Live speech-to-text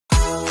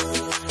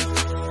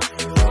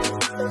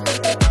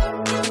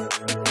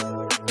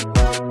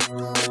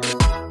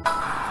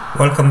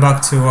Welcome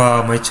back to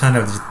my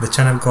channel. The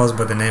channel goes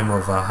by the name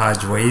of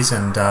Hajways,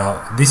 and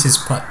this is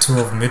part 2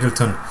 of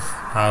Middleton.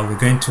 We're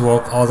going to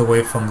walk all the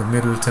way from the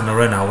Middleton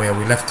Arena where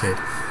we left it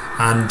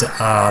and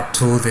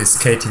to the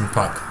skating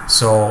park.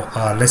 So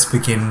let's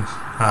begin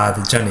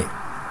the journey.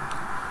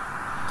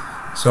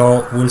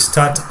 So we'll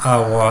start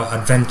our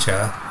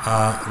adventure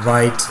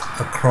right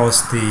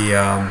across the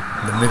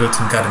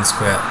Middleton Garden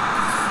Square,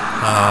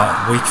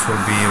 which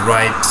will be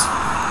right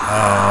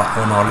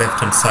on our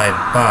left hand side,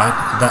 but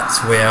that's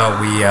where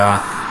we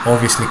are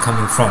obviously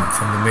coming from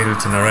the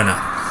Middleton Arena.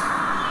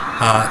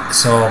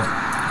 So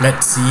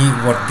let's see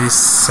what this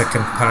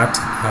second part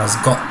has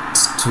got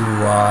to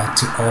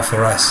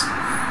offer us.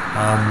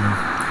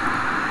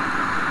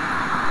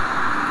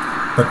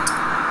 But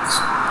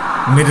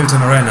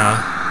Middleton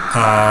Arena,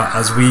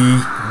 as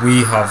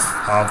we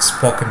have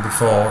spoken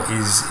before,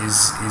 is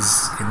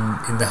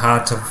in the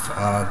heart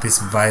of this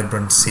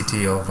vibrant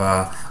city of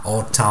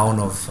or town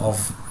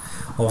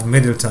of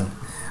Middleton,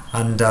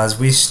 and as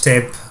we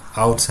step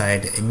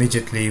outside,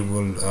 immediately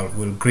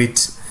we'll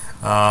greet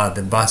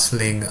the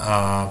bustling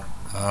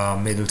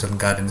Middleton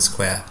Garden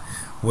Square,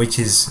 which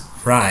is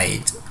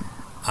right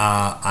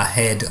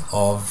ahead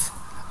of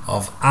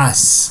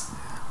us.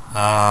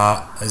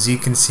 As you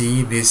can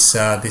see, this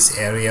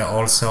area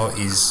also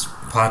is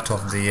part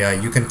of the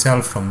you can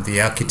tell from the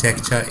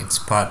architecture, it's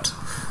part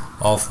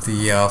of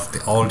the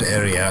old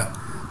area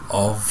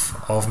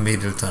of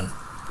Middleton.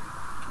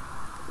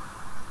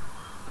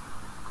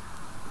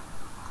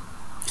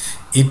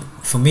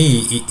 For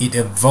me, it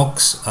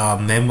evokes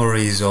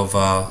memories of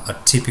a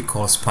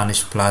typical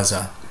Spanish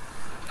plaza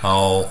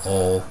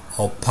or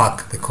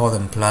park. They call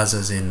them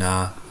plazas in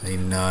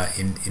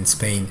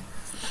Spain.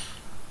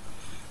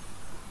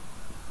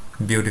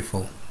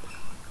 Beautiful.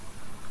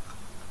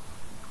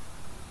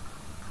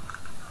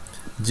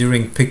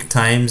 During peak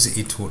times,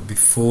 it would be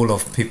full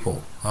of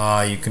people.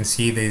 You can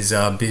see these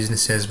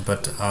businesses,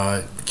 but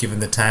given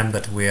the time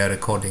that we are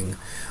recording,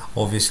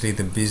 obviously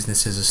the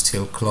businesses are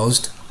still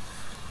closed.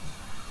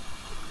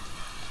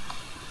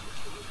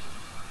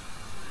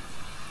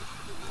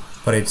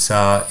 But it's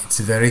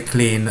very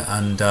clean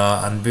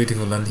and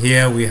beautiful. And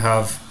here we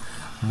have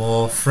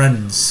more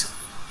friends,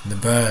 the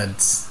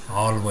birds,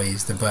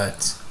 always the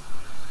birds.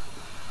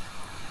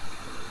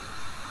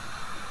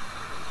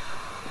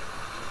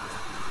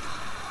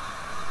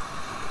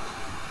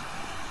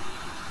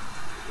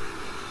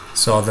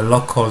 So the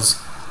locals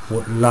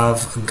would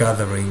love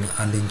gathering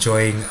and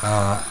enjoying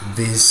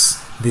these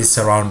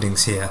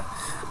surroundings here,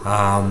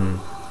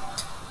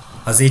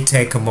 as they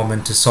take a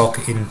moment to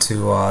soak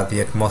into the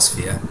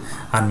atmosphere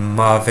and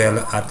marvel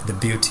at the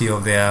beauty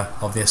of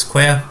their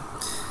square.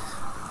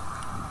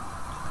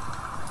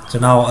 So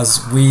now,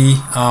 as we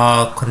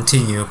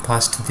continue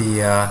past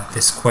the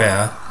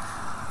square,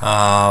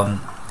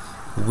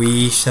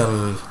 we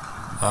shall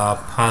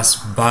pass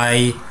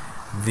by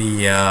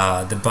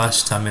the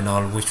bus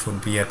terminal, which will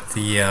be at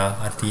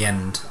the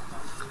end.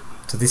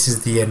 So this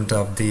is the end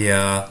of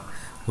the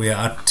we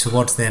are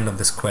towards the end of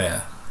the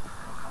square.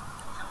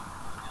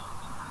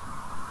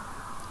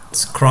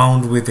 It's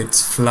crowned with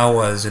its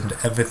flowers and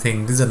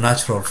everything. These are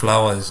natural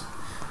flowers.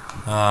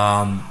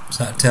 So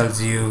that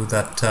tells you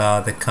that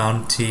the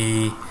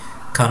county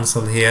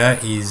council here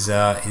is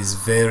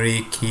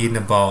very keen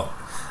about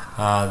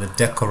the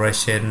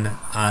decoration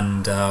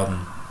and the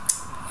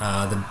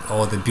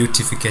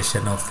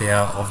beautification of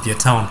their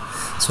town.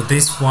 So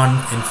this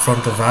one in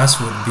front of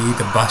us would be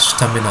the bus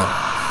terminal,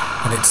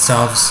 and it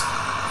serves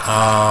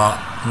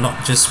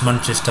not just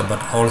Manchester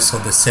but also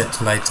the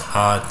satellite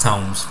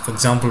towns, for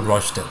example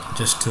Rochdale,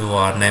 just to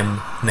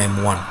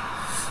name one.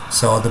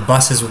 So the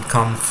buses would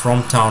come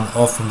from town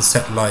or from the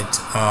satellite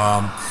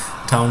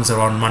towns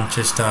around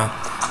Manchester.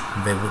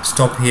 They would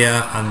stop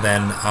here, and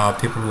then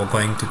people who are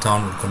going to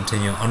town would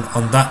continue.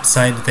 On that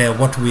side there,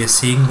 what we are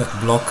seeing, that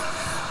block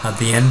at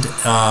the end,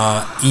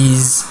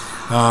 is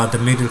the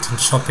Middleton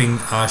shopping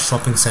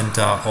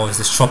center, or is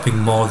the shopping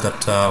mall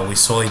that we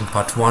saw in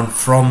part 1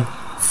 from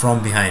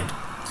behind.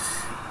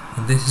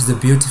 And this is the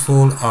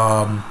beautiful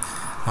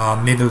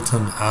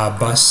Middleton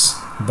bus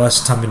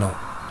terminal.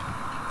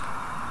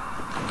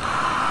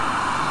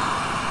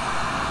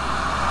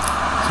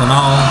 So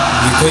now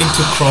we're going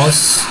to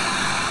cross.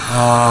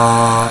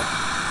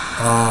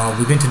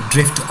 We're going to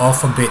drift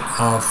off a bit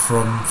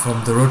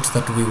from the route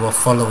that we were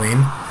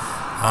following.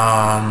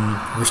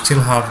 We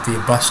still have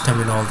the bus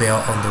terminal there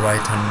on the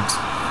right hand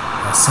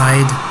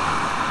side,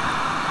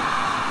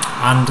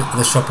 and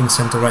the shopping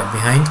center right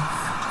behind.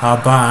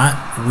 But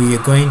we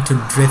are going to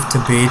drift a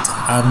bit,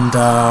 and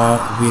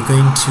we're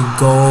going to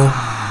go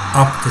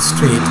up the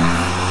street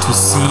to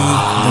see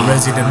the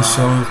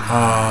residential,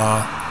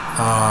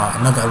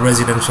 another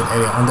residential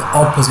area on the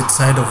opposite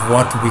side of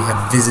what we had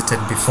visited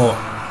before,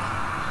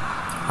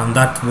 and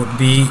that would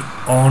be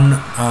on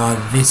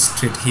this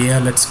street here.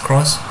 Let's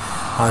cross.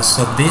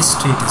 So this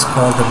street is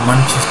called the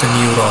Manchester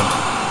New Road,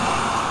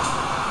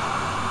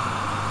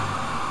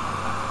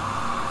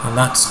 and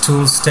that's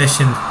Tool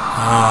Station.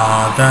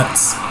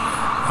 That's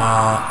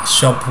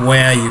shop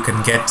where you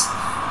can get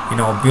you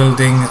know,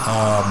 building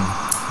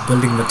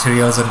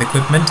materials and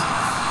equipment,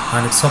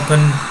 and it's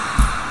open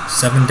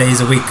 7 days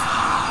a week.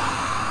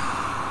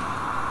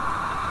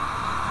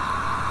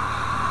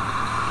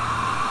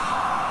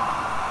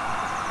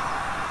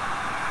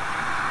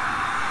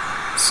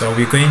 So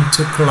we're going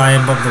to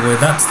climb up the way.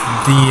 That's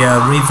the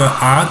River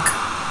Irk.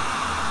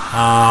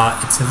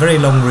 It's a very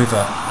long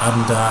river,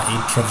 and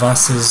it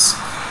traverses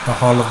the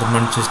whole of the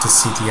Manchester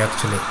city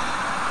actually,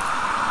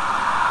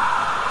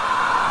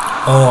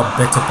 or a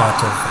better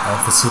part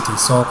of the city.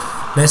 So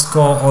let's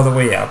go all the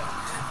way up.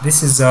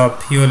 This is a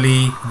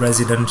purely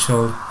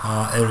residential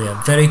area,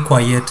 very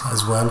quiet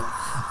as well,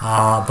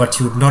 but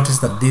you would notice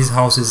that these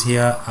houses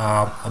here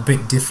are a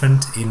bit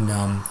different in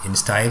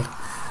style,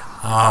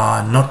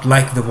 not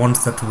like the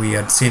ones that we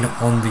had seen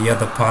on the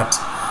other part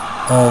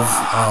of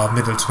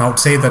Middleton. I would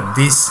say that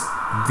this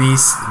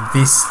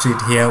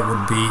street here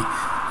would be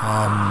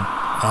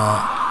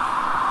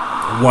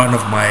one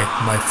of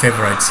my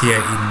favorites here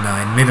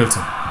in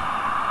Middleton.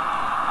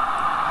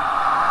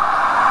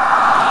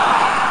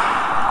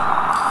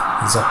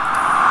 These are,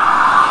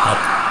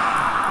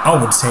 I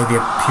would say,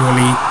 they're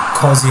purely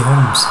cozy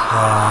homes,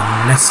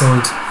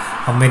 nestled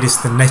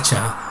amidst the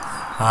nature,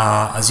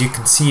 as you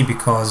can see,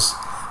 because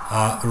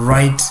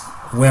right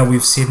where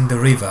we've seen the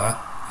river,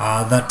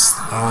 that's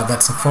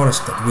a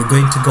forest that we're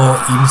going to go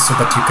in so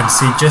that you can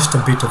see just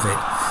a bit of it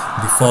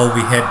before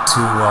we head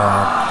to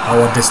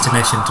our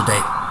destination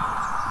today.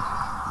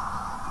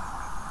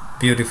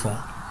 Beautiful,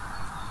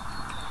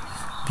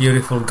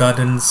 beautiful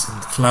gardens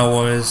and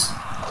flowers.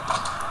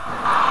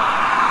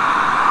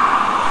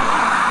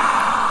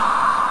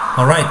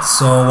 Alright,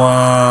 so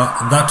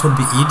that would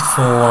be it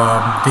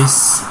for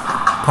this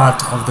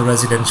part of the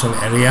residential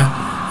area,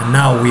 and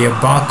now we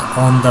are back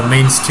on the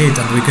main street,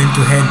 and we're going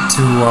to head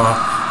to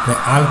the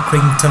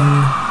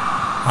Alcrington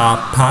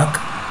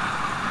Park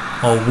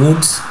or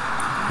Woods,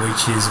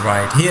 which is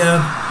right here.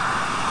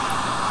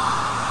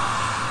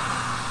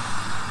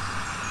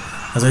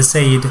 As I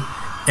said,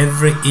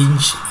 every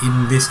inch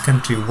in this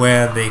country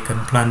where they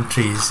can plant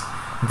trees,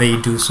 they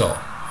do so.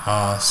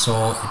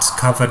 So it's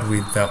covered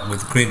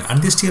with green,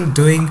 and they're still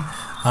doing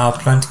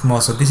planting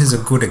more. So this is a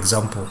good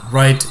example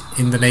right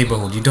in the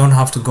neighborhood. You don't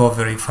have to go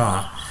very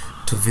far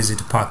to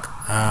visit a park,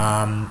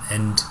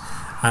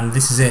 and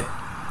this is it.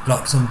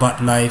 Lots of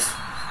bird life,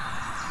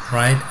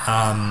 right?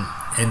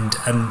 And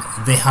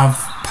they have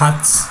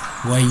paths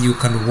where you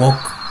can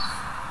walk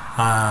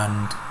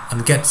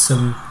and get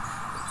some,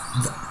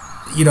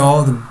 you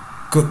know, the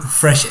good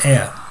fresh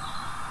air.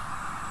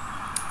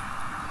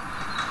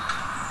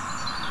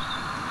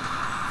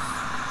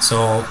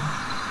 So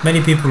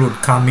many people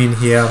would come in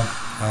here,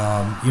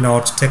 you know,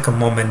 to take a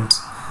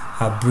moment,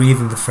 breathe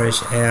in the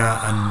fresh air,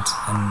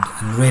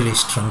 and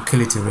relish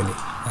tranquility, really,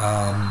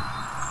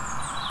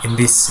 in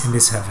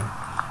this heaven.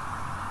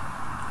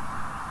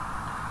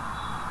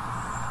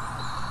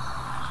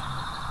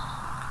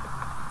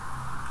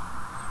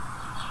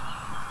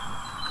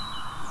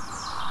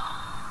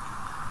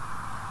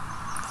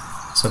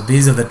 So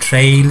these are the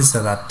trails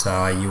that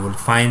you will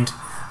find.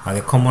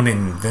 They're common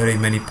in very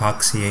many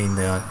parks here in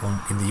the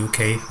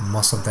UK.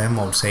 Most of them,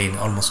 I would say, in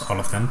almost all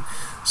of them.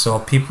 So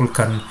people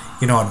can,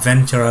 you know,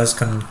 adventurers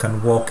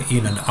can walk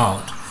in and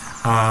out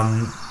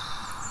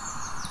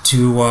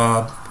to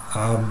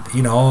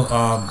you know,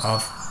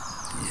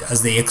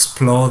 as they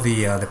explore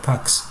the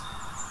parks.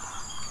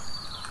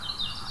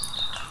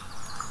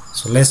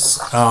 So let's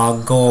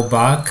go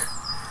back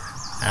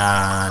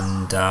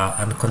and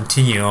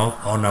continue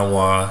on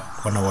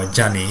our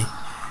journey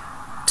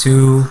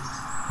to,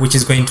 which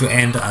is going to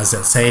end, as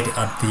I said,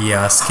 at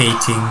the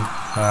skating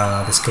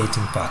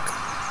park,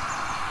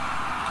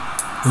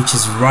 which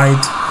is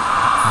right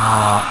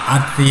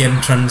at the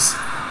entrance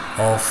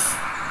of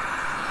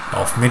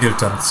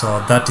Middleton.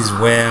 So that is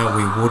where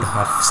we would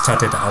have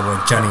started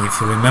our journey. If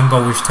you remember,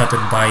 we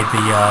started by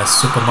the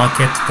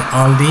supermarket, the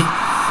Aldi,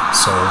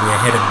 so we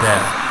are headed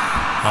there.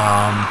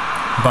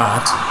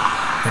 But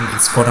then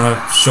it's gonna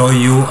show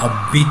you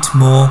a bit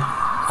more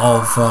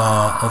of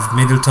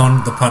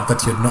Middleton, the part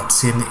that you've not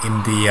seen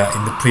in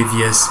the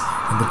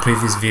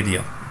previous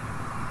video.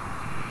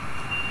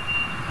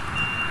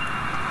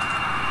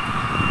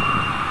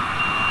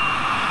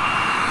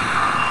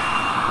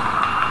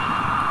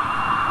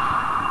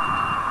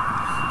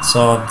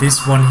 So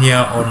this one here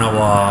on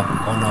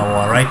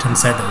our right hand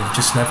side that we've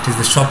just left is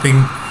the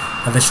shopping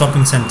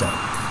center.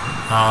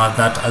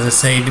 That, as I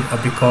said,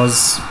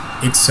 because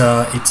it's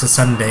a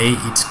Sunday,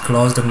 it's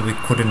closed and we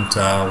couldn't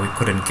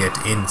get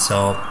in.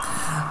 So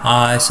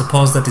I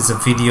suppose that is a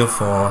video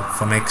for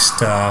next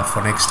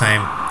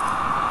time.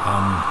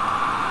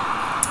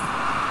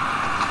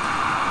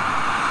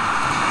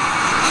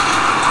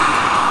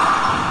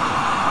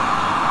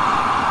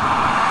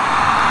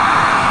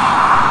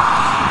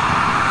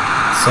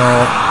 So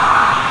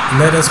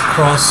let us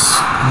cross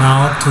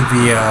now to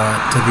the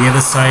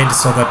other side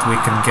so that we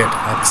can get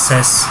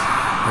access.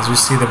 As you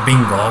see the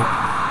bingo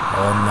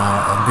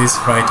on this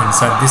right hand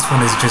side, this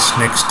one is just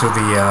next to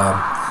the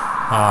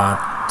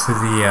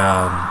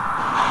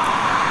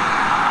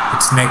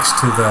It's next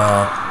to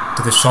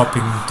the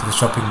shopping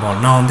mall.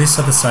 Now on this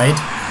other side,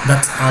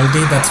 that's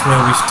Aldi. That's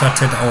where we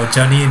started our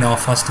journey in our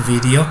first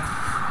video.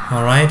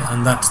 All right,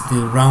 and that's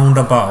the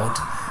roundabout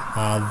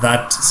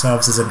that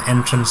serves as an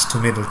entrance to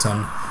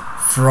Middleton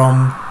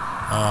from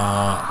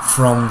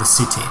the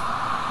city.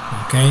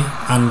 Okay,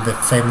 and the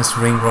famous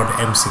ring road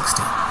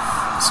M60.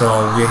 So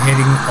we're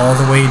heading all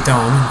the way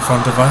down in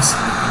front of us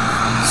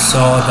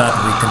so that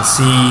we can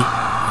see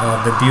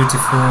the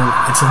beautiful,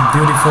 it's a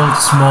beautiful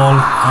small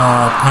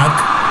park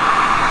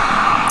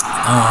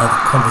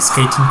called the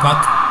skating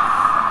park,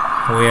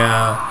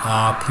 where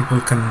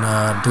people can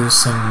do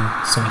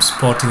some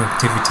sporting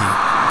activity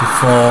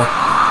before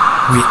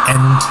we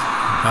end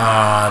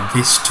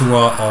this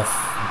tour of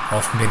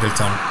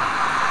Middleton.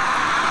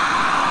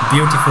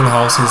 Beautiful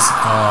houses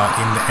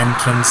in the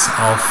entrance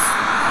of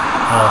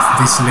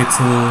this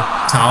little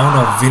town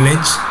or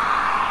village.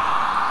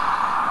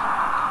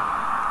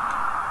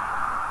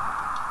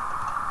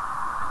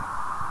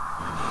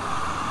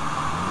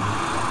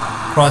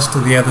 Cross to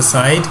the other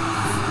side.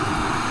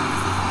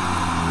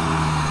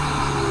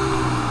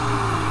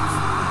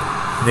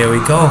 There we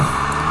go.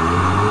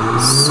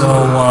 So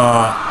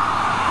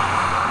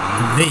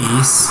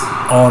this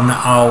on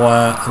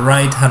our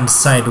right hand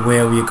side,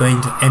 where we're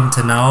going to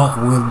enter now,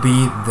 will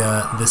be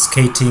the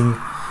skating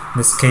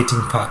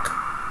park.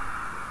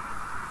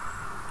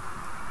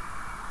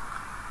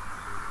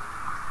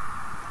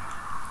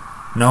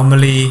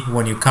 Normally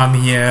when you come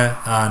here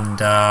and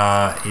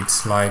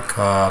it's like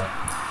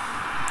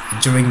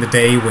during the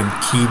day when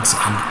kids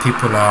and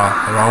people are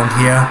around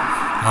here,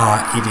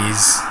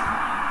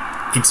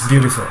 it's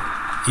beautiful.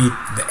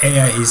 The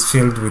air is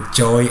filled with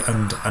joy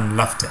and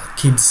laughter.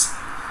 Kids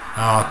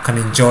can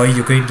enjoy.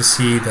 You're going to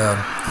see the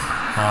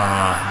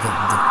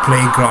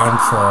playground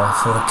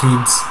for the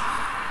kids.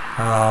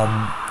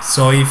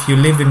 So if you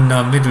live in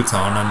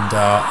Middleton and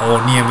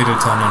or near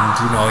Middleton, and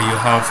you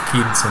have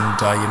kids and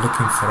you're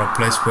looking for a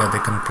place where they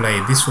can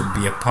play, this would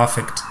be a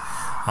perfect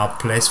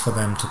place for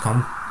them to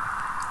come.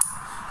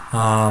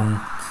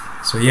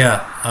 So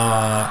yeah,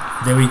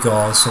 there we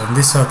go. So on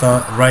this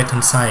other right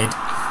hand side,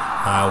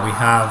 we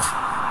have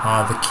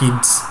the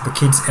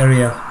kids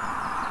area,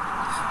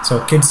 so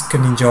kids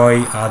can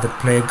enjoy the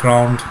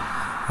playground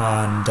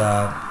and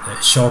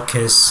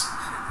showcase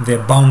their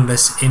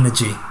boundless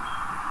energy.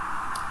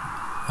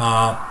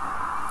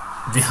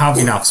 They have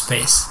enough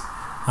space,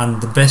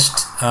 and the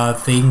best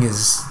thing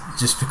is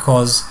just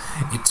because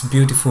it's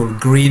beautiful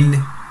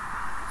green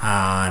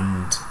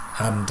and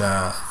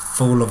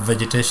full of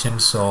vegetation,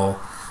 so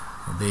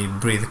they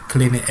breathe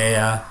clean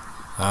air,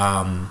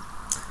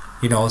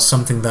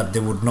 something that they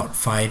would not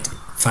find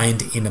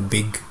in a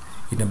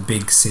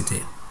big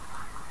city.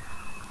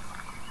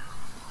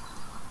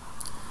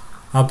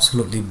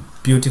 Absolutely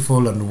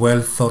beautiful and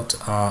well thought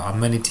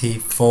amenity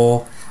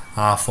for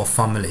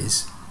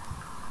families,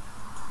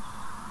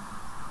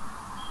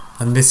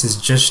 and this is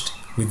just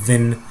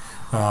within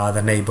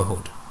the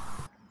neighborhood.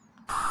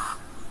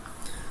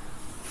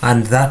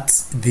 And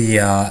that's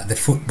the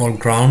football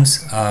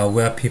grounds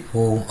where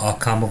people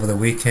come over the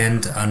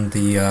weekend, and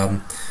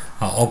the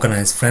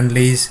organized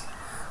friendlies.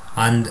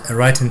 And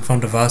right in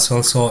front of us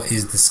also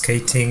is the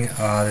skating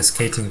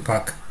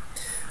park,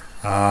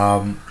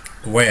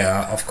 where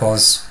of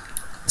course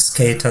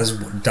skaters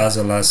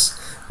dazzle us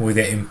with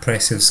their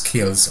impressive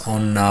skills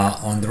on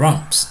the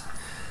ramps.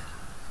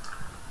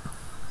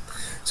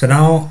 So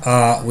now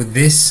with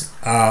this,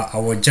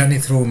 our journey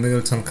through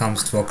Middleton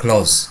comes to a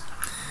close.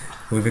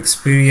 We've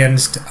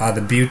experienced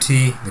the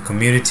beauty, the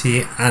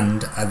community,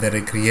 and the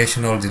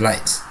recreational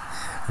delights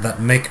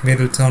that make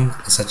Middleton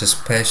such a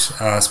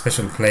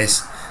special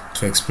place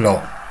to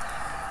explore.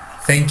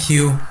 Thank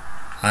you,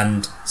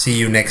 and see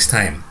you next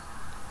time.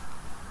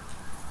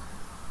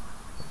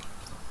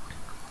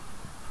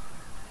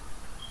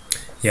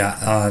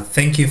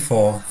 Thank you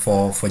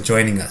for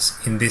joining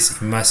us in this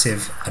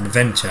immersive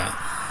adventure.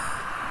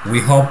 We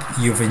hope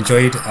you've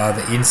enjoyed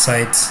the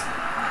insights,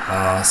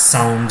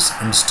 sounds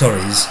and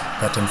stories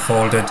that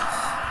unfolded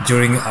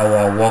during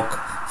our walk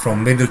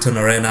from Middleton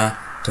Arena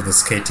to the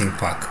skating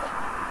park.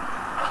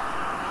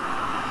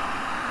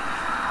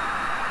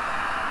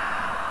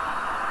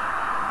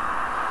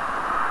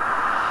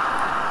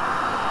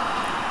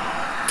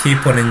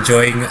 Keep on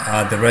enjoying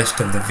the rest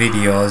of the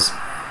videos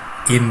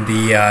in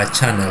the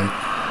channel,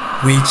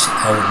 which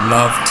I would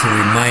love to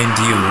remind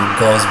you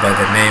goes by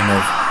the name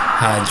of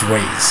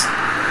Hajways.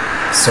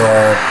 So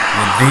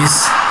with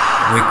this,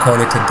 we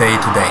call it a day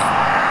today.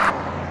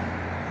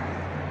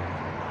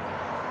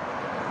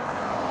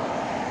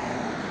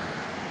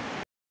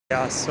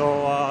 Yeah,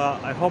 so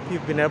I hope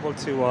you've been able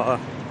to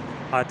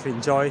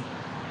enjoy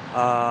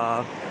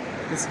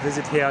this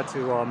visit here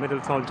to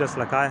Middleton just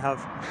like I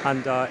have.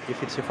 And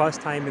if it's your first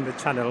time in the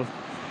channel,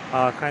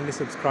 kindly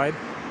subscribe,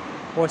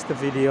 watch the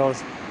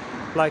videos,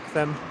 like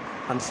them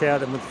and share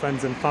them with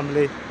friends and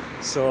family,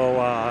 so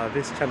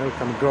this channel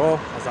can grow,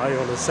 as I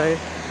always say.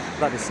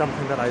 That is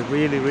something that I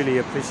really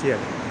appreciate.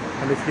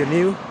 And if you're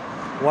new,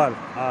 well,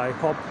 I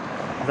hope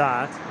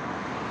that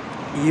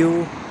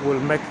you will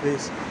make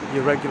this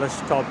your regular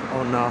stop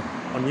on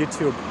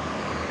YouTube.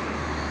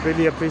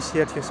 Really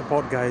appreciate your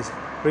support, guys.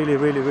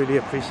 Really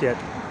appreciate.